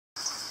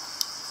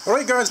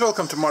Alright guys,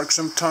 welcome to Mark's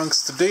Shrimp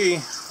Tanks. Today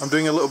I'm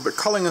doing a little bit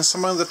culling in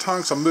some of the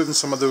tanks. I'm moving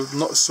some of the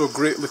not so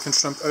great looking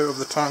shrimp out of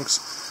the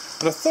tanks.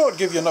 And I thought I'd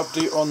give you an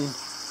update on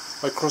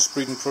my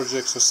crossbreeding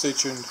project, so stay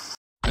tuned.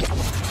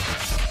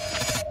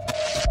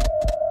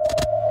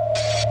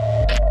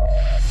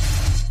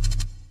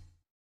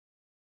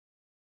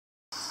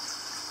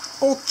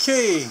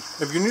 Okay,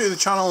 if you're new to the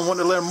channel and want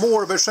to learn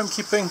more about shrimp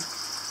keeping,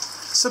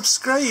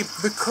 subscribe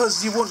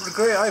because you won't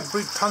regret it. I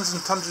breed tons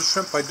and tons of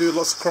shrimp. I do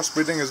lots of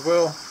crossbreeding as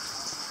well.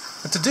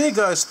 And today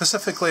guys,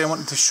 specifically I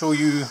wanted to show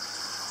you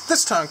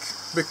this tank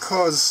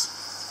because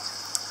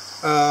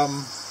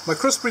my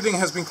crossbreeding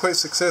has been quite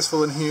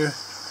successful in here.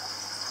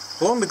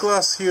 Along the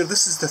glass here,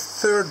 this is the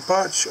third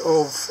batch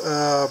of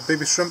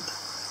baby shrimp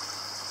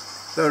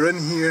that are in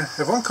here.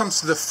 If one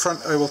comes to the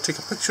front I will take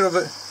a picture of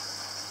it.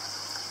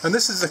 And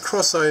this is the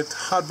cross I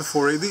had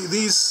before.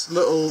 These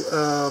little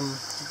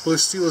blue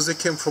steels, they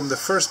came from the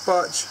first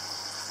batch,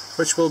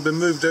 which will be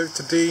moved out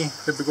today.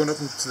 They'll be going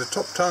up into the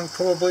top tank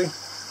probably.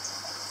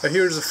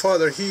 Here's the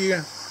father here.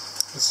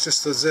 It's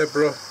just a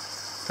zebra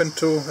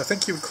Pinto. I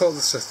think you would call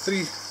this a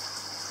three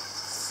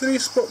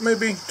spot,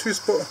 maybe 2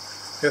 spot.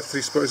 Yeah,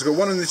 3 spot. He's got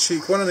one on the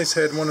cheek, one on his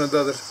head, one on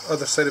the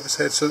other side of his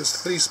head, so it's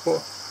 3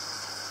 spot.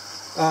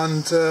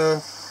 And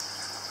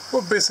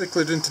what we're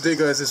basically doing today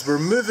guys is we're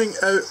moving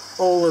out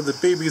all of the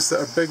babies that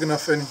are big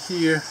enough in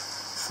here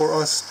for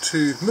us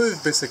to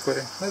move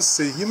basically. Let's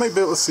see, you might be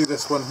able to see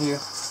this one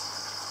here.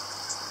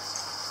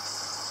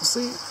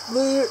 See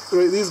there,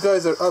 right, these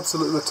guys are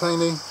absolutely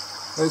tiny,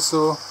 right,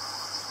 so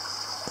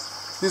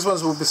these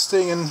ones will be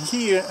staying in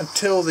here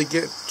until they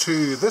get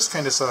to this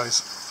kind of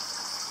size.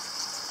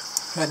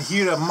 And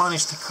here I've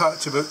managed to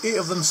catch about 8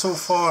 of them so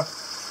far,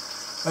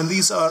 and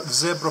these are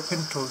zebra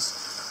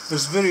pintos.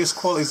 There's various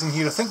qualities in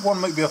here. I think one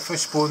might be a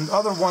fishbone,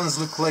 other ones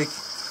look like,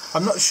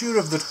 I'm not sure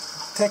if they're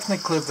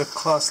technically of the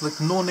class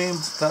like no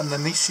named, that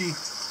Nanishi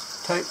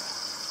type,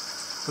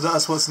 but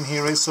that's what's in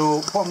here, right. So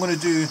what I'm going to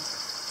do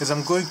is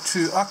I'm going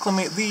to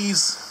acclimate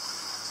these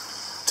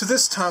to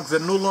this tank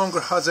that no longer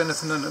has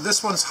anything in it.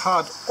 This one's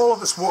had all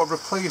of its water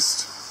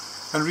replaced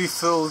and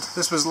refilled.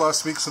 This was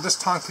last week, so this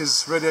tank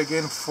is ready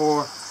again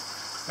for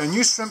a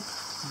new shrimp.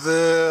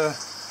 The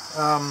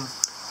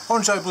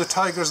orange-eye blue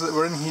tigers that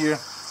were in here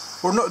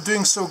were not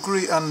doing so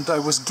great, and I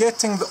was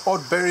getting the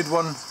odd buried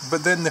one,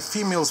 but then the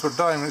females were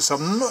dying, so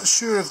I'm not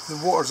sure if the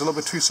water's a little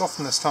bit too soft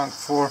in this tank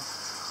for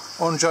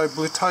orange-eye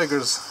blue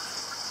tigers.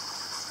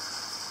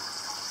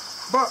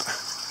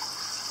 But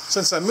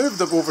since I moved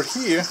them over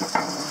here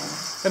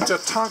into a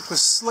tank with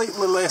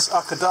slightly less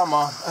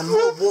akadama and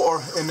more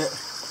water in it,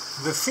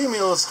 the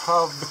females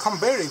have become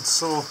buried.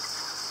 So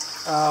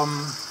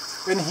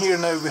in here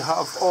now we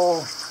have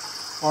all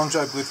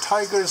orange-eye blue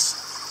tigers.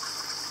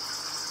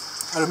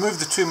 I removed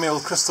the 2 male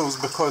crystals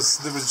because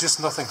there was just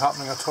nothing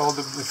happening at all.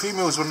 The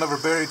females were never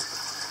buried,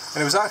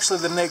 and it was actually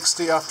the next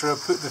day after I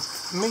put the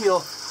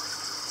male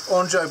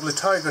orange-eye blue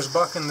tigers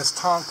back in this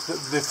tank that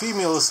the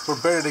females were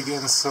buried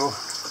again, so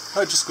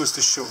that just goes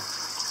to show.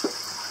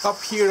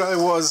 Up here I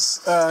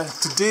was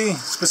today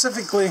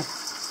specifically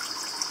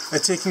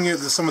taking out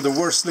some of the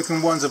worst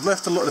looking ones. I've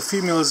left a lot of the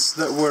females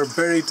that were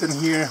buried in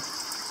here.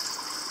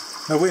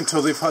 Now wait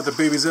until they've had their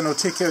babies in. I'll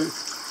take out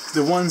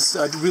the ones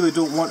that I really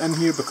don't want in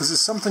here because it's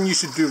something you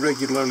should do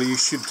regularly. You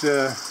should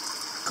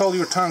cull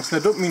your tanks. Now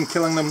I don't mean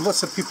killing them,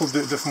 lots of people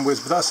do it different ways,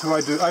 but that's how I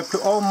do it. I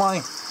put all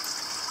my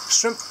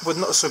shrimp with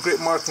not so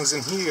great markings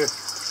in here,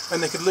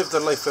 and they could live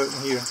their life out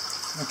in here.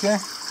 Okay,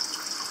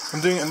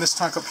 I'm doing it in this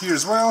tank up here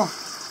as well.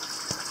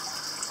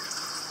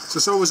 So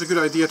it's always a good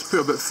idea to put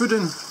a bit of food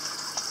in,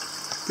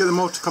 get them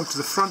all to come to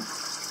the front,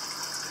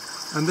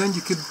 and then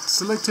you could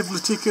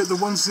selectively take out the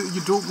ones that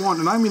you don't want,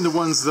 and I mean the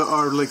ones that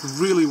are like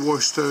really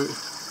washed out.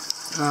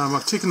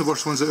 I've taken the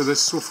worst ones out of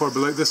this so far,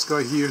 but like this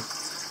guy here,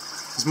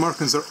 his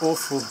markings are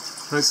awful,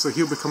 right, so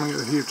he'll be coming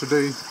out of here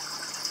today.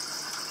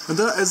 And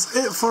that is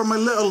it for my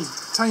little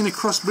tiny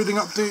crossbreeding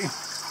update.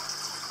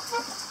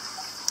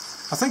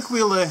 I think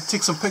we'll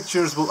take some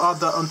pictures, we'll add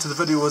that onto the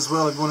video as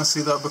well if you want to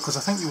see that, because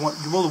I think you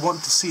will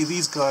want to see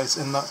these guys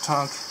in that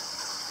tank.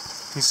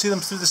 Can you see them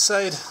through the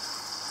side?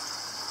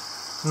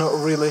 Not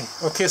really.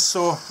 Okay,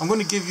 so I'm going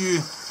to give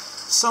you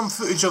some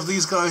footage of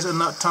these guys in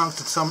that tank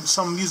to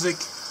some music.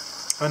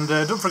 And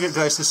don't forget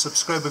guys to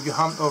subscribe if you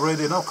haven't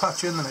already, and I'll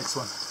catch you in the next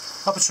one.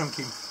 Happy shrimp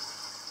keeping.